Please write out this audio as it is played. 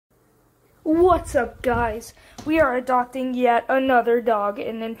What's up, guys? We are adopting yet another dog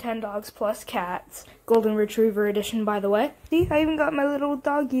in Nintendogs plus cats. Golden Retriever edition, by the way. See, I even got my little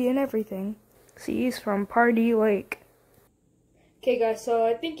doggy and everything. See, he's from Party Lake. Okay, guys, so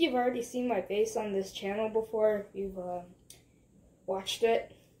I think you've already seen my face on this channel before if you've watched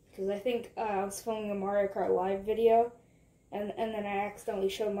it. Because I think I was filming a Mario Kart Live video, and then I accidentally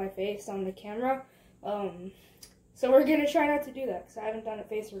showed my face on the camera. So we're going to try not to do that, because I haven't done a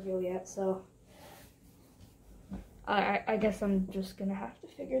face reveal yet, so I guess I'm just going to have to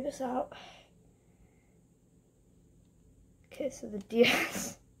figure this out. Okay, so the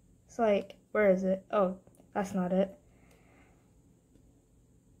DS, it's like, where is it? Oh, that's not it.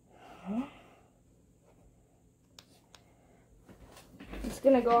 Huh? It's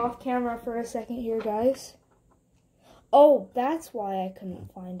going to go off camera for a second here, guys. Oh, that's why I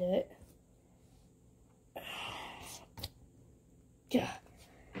couldn't find it. Yeah,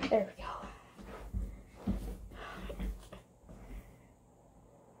 there we go.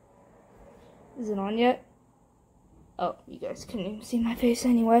 Is it on yet? Oh, you guys couldn't even see my face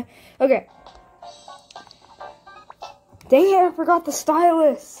anyway. Okay. Dang it, I forgot the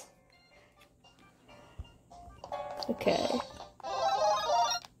stylus. Okay.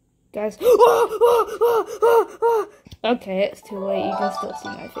 Guys. Okay, it's too late. You can still see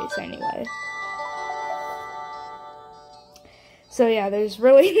my face anyway. So yeah, there's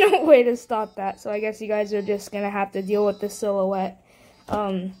really no way to stop that. So I guess you guys are just gonna have to deal with the silhouette.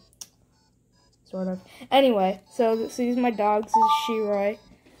 Sort of. Anyway, so these are my dogs. This is Shiroy.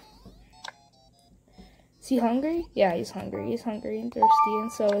 Is he hungry? Yeah, he's hungry. He's hungry and thirsty, and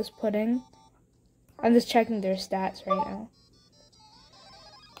so is Pudding. I'm just checking their stats right now.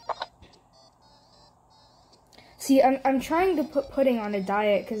 See, I'm trying to put Pudding on a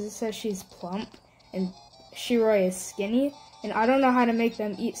diet because it says she's plump and Shiroy is skinny. And I don't know how to make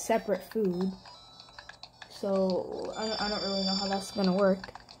them eat separate food. So, I don't really know how that's gonna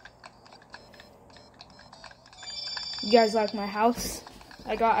work. You guys like my house?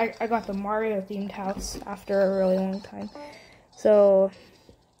 I got the Mario themed house after a really long time. So,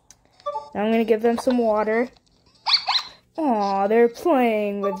 now I'm gonna give them some water. Aw, they're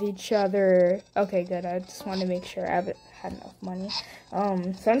playing with each other. Okay, good. I just want to make sure I haven't had enough money. So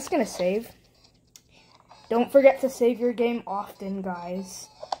I'm just gonna save. Don't forget to save your game often, guys.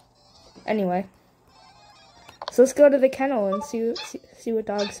 Anyway, so let's go to the kennel and see what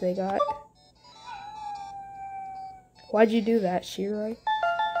dogs they got. Why'd you do that, Shiroy?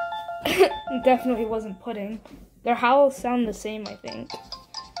 It definitely wasn't Pudding. Their howls sound the same, I think.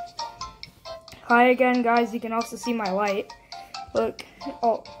 Hi again, guys. You can also see my light. Look,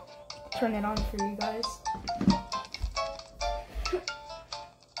 I'll turn it on for you guys.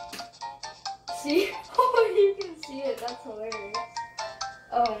 See? Oh, you can see it. That's hilarious.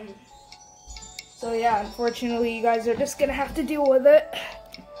 So yeah, unfortunately, you guys are just gonna have to deal with it.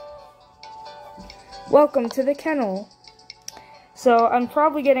 Welcome to the kennel. So I'm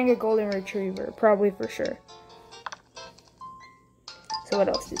probably getting a golden retriever, probably for sure. So what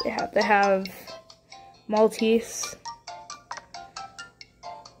else do they have? They have Maltese.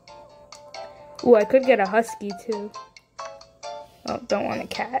 Ooh, I could get a husky too. Oh, don't want a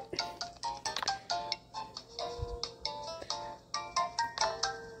cat.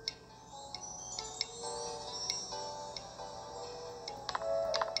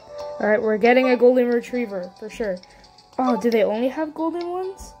 Alright, we're getting a golden retriever, for sure. Oh, do they only have golden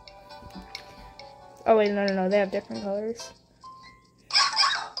ones? Oh, wait, no, they have different colors.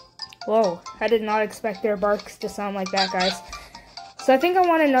 Whoa, I did not expect their barks to sound like that, guys. So I think I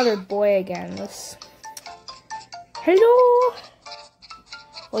want another boy again. Hello!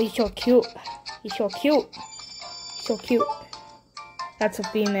 Oh, he's so cute. He's so cute. He's so cute. That's a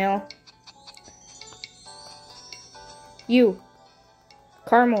female. You.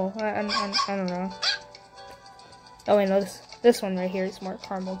 Caramel. I don't know. Oh wait, no, this one right here is more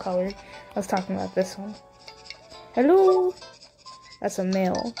caramel colored. I was talking about this one. Hello. That's a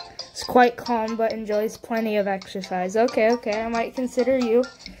male. It's quite calm, but enjoys plenty of exercise. Okay, I might consider you.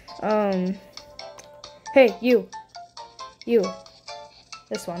 Hey, you.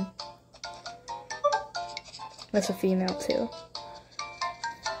 This one. That's a female too.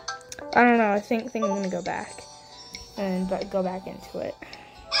 I don't know. I think I'm gonna go back and go back into it.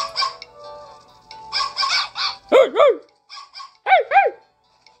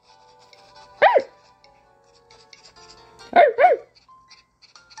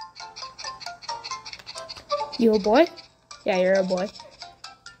 You a boy? Yeah, you're a boy.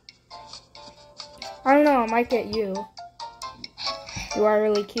 I don't know, I might get you. You are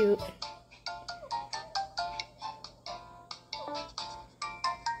really cute.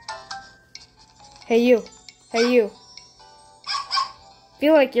 Hey you. Hey you.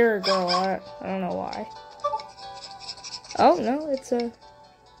 Feel like you're a girl. I don't know why. Oh no, it's a.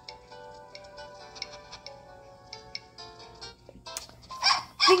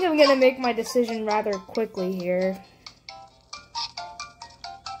 I think I'm gonna make my decision rather quickly here.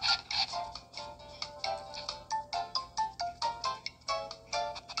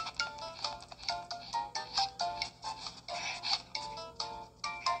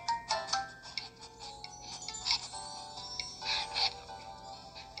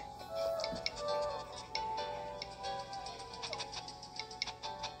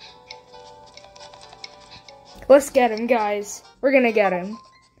 Let's get him, guys. We're gonna get him.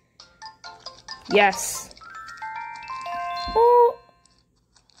 Yes. Oh.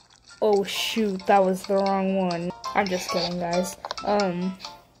 Oh shoot, that was the wrong one. I'm just kidding, guys.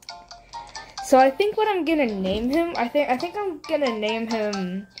 So I think what I'm gonna name him, I think I'm gonna name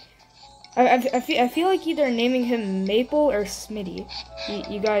him. I feel like either naming him Maple or Smitty.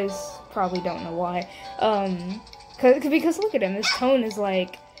 You guys probably don't know why. Because look at him. His tone is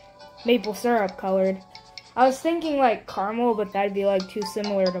like maple syrup colored. I was thinking like caramel, but that'd be like too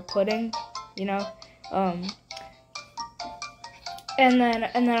similar to pudding, you know. And then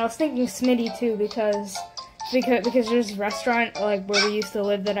I was thinking Smitty too because there's a restaurant like where we used to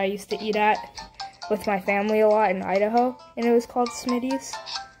live that I used to eat at with my family a lot in Idaho, and it was called Smitty's.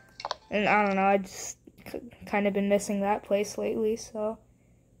 And I don't know, I just kind of been missing that place lately, so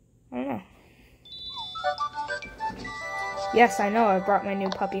I don't know. Yes, I know, I brought my new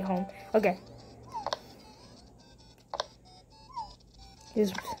puppy home. Okay.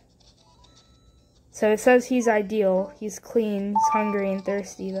 So it says he's ideal. He's clean, he's hungry and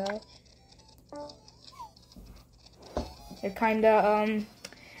thirsty though. They're kinda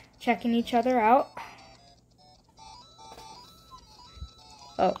checking each other out.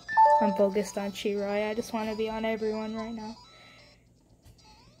 Oh, I'm focused on Chiroy. I just want to be on everyone right now.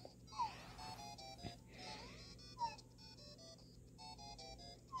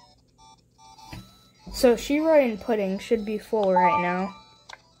 So Chiroy and Pudding should be full right now.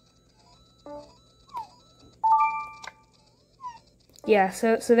 Yeah,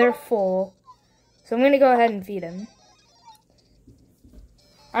 so they're full. So I'm gonna go ahead and feed him.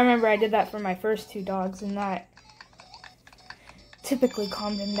 I remember I did that for my first two dogs, and that typically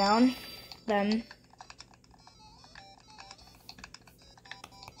calmed him down. Then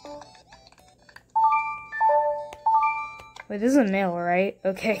wait, this is a male, right?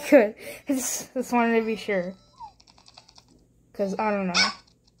 Okay, good. Just wanted to be sure. Cause I don't know.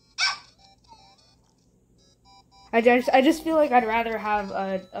 I just feel like I'd rather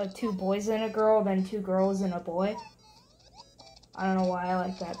have two boys and a girl than two girls and a boy. I don't know why I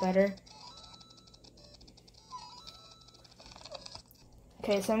like that better.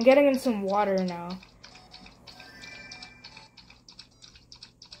 Okay, so I'm getting him some water now.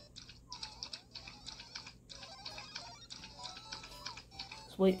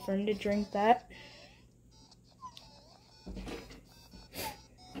 Just wait for him to drink that.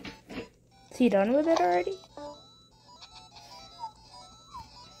 Is he done with it already?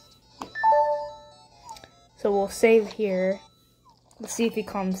 So we'll save here. Let's see if he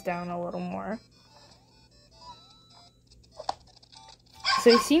calms down a little more.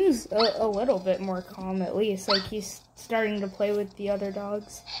 So he seems a little bit more calm, at least. Like he's starting to play with the other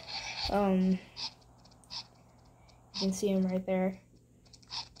dogs. You can see him right there.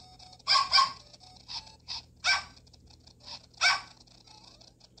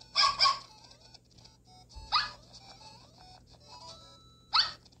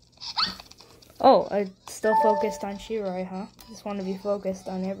 Oh, I still focused on Chiroy, huh? Just want to be focused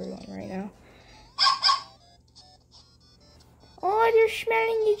on everyone right now. Oh, they're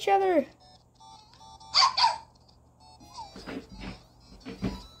smelling each other.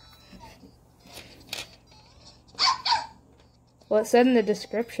 Well, it said in the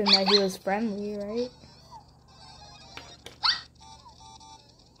description that he was friendly, right?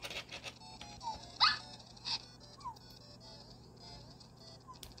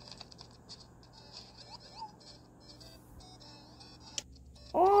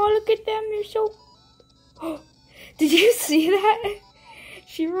 Oh, look at them, they're so... Did you see that?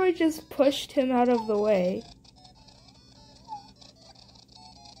 Chiroy just pushed him out of the way.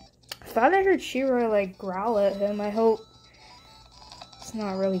 I thought I heard Chiroy, like, growl at him. I hope it's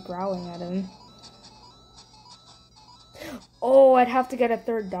not really growling at him. Oh, I'd have to get a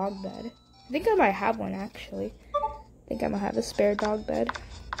third dog bed. I think I might have one, actually. I think I might have a spare dog bed.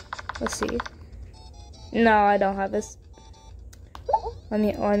 Let's see. No, I don't have this. I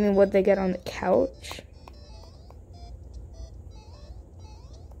mean, what they get on the couch?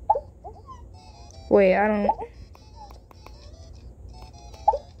 Wait, I don't...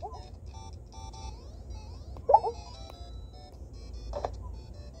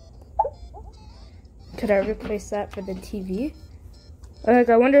 Could I replace that for the TV? Like,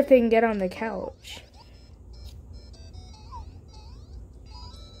 I wonder if they can get on the couch.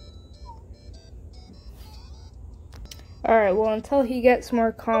 Alright, well, until he gets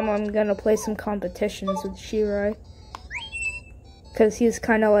more calm, I'm gonna play some competitions with Shirai. Because he's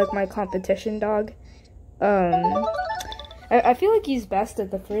kind of like my competition dog. I feel like he's best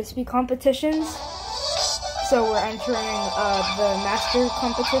at the Frisbee competitions. So we're entering the Master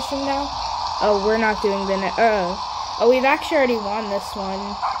competition now. Oh, we're not doing the... oh, we've actually already won this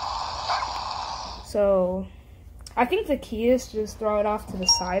one. So, I think the key is to just throw it off to the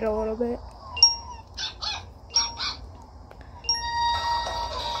side a little bit.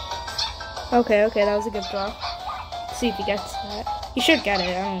 Okay, that was a good throw. Let's see if he gets that. He should get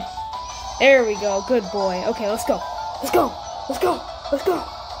it. There we go. Good boy. Okay, let's go. Let's go. Let's go. Let's go.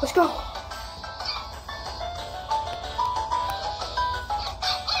 Let's go.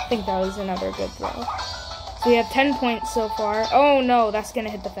 I think that was another good throw. So we have 10 points so far. Oh no, that's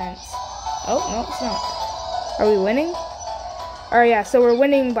gonna hit the fence. Oh, no, it's not. Are we winning? Oh yeah, so we're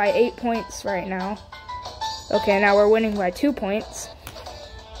winning by 8 points right now. Okay, now we're winning by 2 points.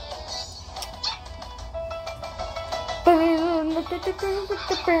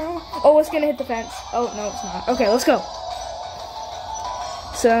 Oh, it's gonna hit the fence. Oh, no, it's not. Okay, let's go.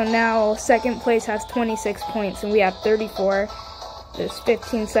 So now second place has 26 points and we have 34. There's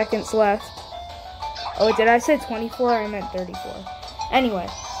 15 seconds left. Oh, did I say 24? I meant 34. Anyway.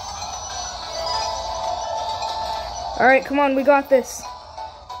 Alright, come on, we got this.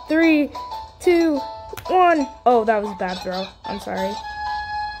 3, 2, 1. Oh, that was a bad throw. I'm sorry.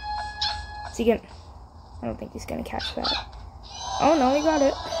 Is he gonna... I don't think he's gonna catch that. Oh no, he got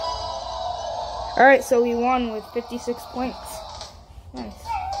it. Alright, so we won with 56 points. Nice.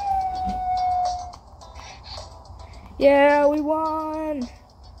 Yeah, we won!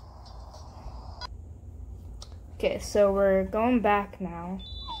 Okay, so we're going back now.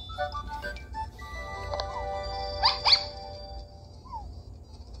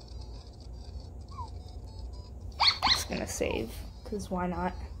 Just gonna save, because why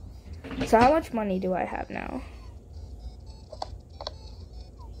not? So how much money do I have now?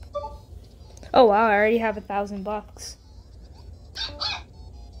 Oh wow, I already have $1,000.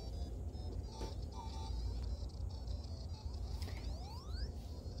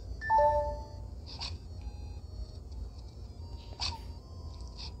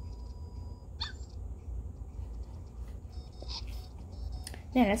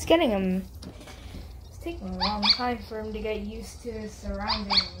 Man, it's getting him. It's taking a long time for him to get used to his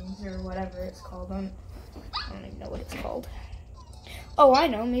surroundings or whatever it's called. I don't even know what it's called. Oh, I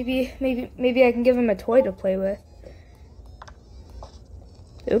know. Maybe I can give him a toy to play with.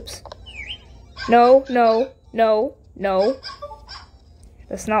 Oops. No.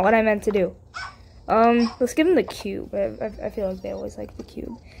 That's not what I meant to do. Let's give him the cube. I feel like they always like the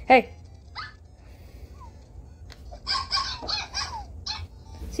cube. Hey.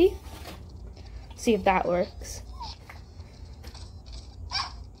 See? See if that works.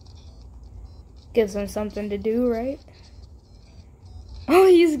 Gives him something to do, right? Oh,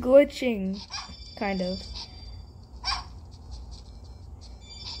 he's glitching. Kind of.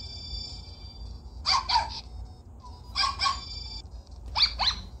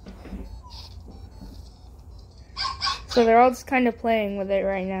 So they're all just kind of playing with it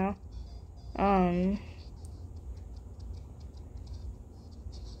right now.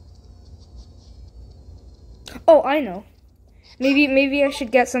 Oh, I know. Maybe I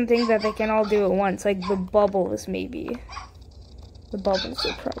should get something that they can all do at once, like the bubbles, maybe. The bubbles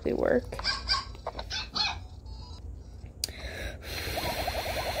will probably work.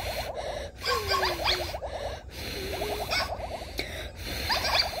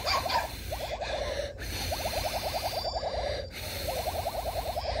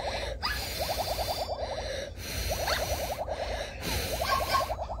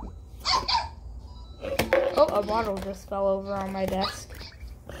 Oh, a bottle just fell over on my desk.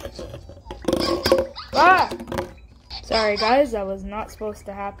 Ah! Sorry guys, that was not supposed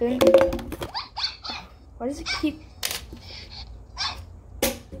to happen. Why does it keep...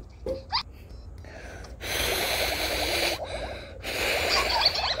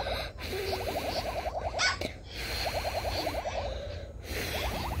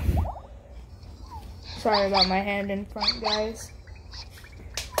 Sorry about my hand in front, guys.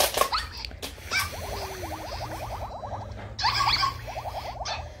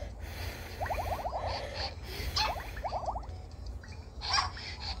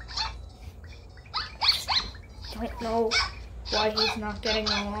 don't know why he's not getting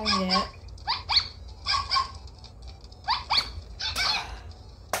along yet.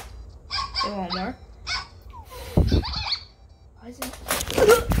 You want more? Why is it?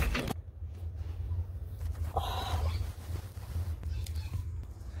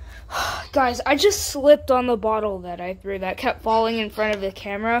 Guys, I just slipped on the bottle that I threw that kept falling in front of the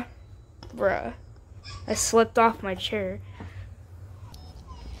camera. Bruh. I slipped off my chair.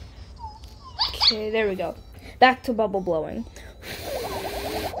 Okay, there we go. Back to bubble blowing.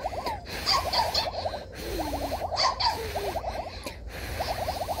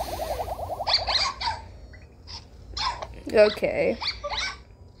 Okay.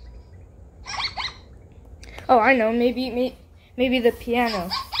 Oh, I know. Maybe the piano.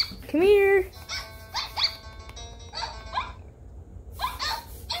 Come here.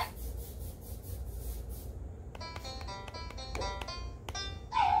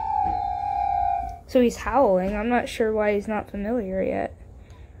 So he's howling. I'm not sure why he's not familiar yet.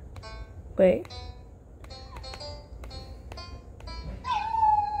 Wait.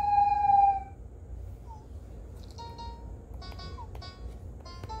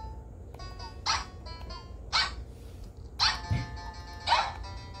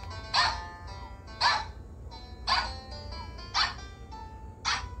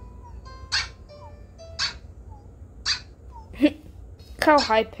 Look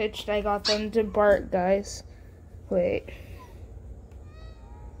how high-pitched I got them to bark, guys. Wait.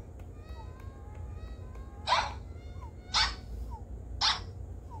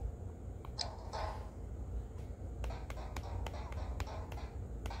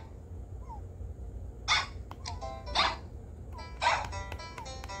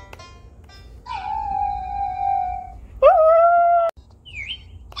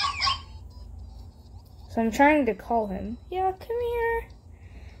 So I'm trying to call him. Yeah, come here.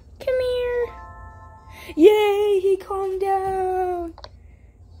 Come here. Yay, he calmed down.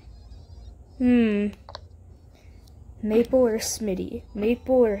 Maple or Smitty?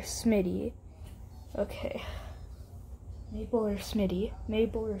 Maple or Smitty? Okay. Maple or Smitty?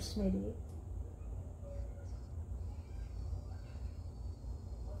 Maple or Smitty?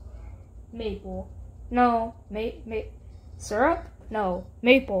 Maple. No. Syrup? No.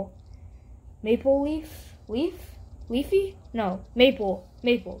 Maple. Maple leaf? Leaf? Leafy? No. Maple.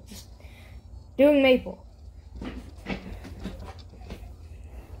 Maple. Just doing maple.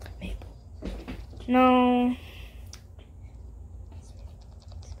 Maple. No.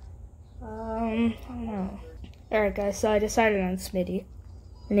 I don't know. Alright guys, so I decided on Smitty.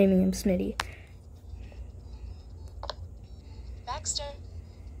 We're naming him Smitty. Baxter.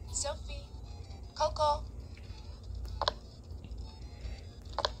 Sophie. Coco.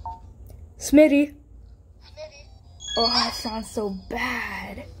 Smitty. Oh, that sounds so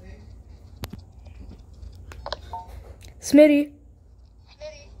bad. Smitty.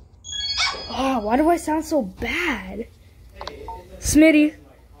 Oh, why do I sound so bad? Smitty.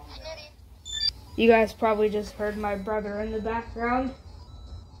 You guys probably just heard my brother in the background.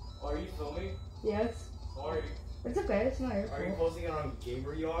 Are you filming? Yes. Sorry. It's okay, it's not your fault. Are you posting it on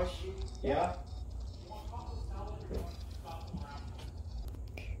Gamer Yosh? Yeah?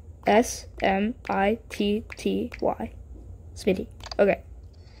 S-M-I-T-T-Y. Smitty. Okay.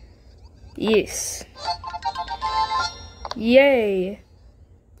 Yes. Yay.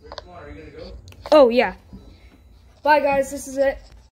 Come on, are you gonna go? Oh, yeah. Bye, guys. This is it.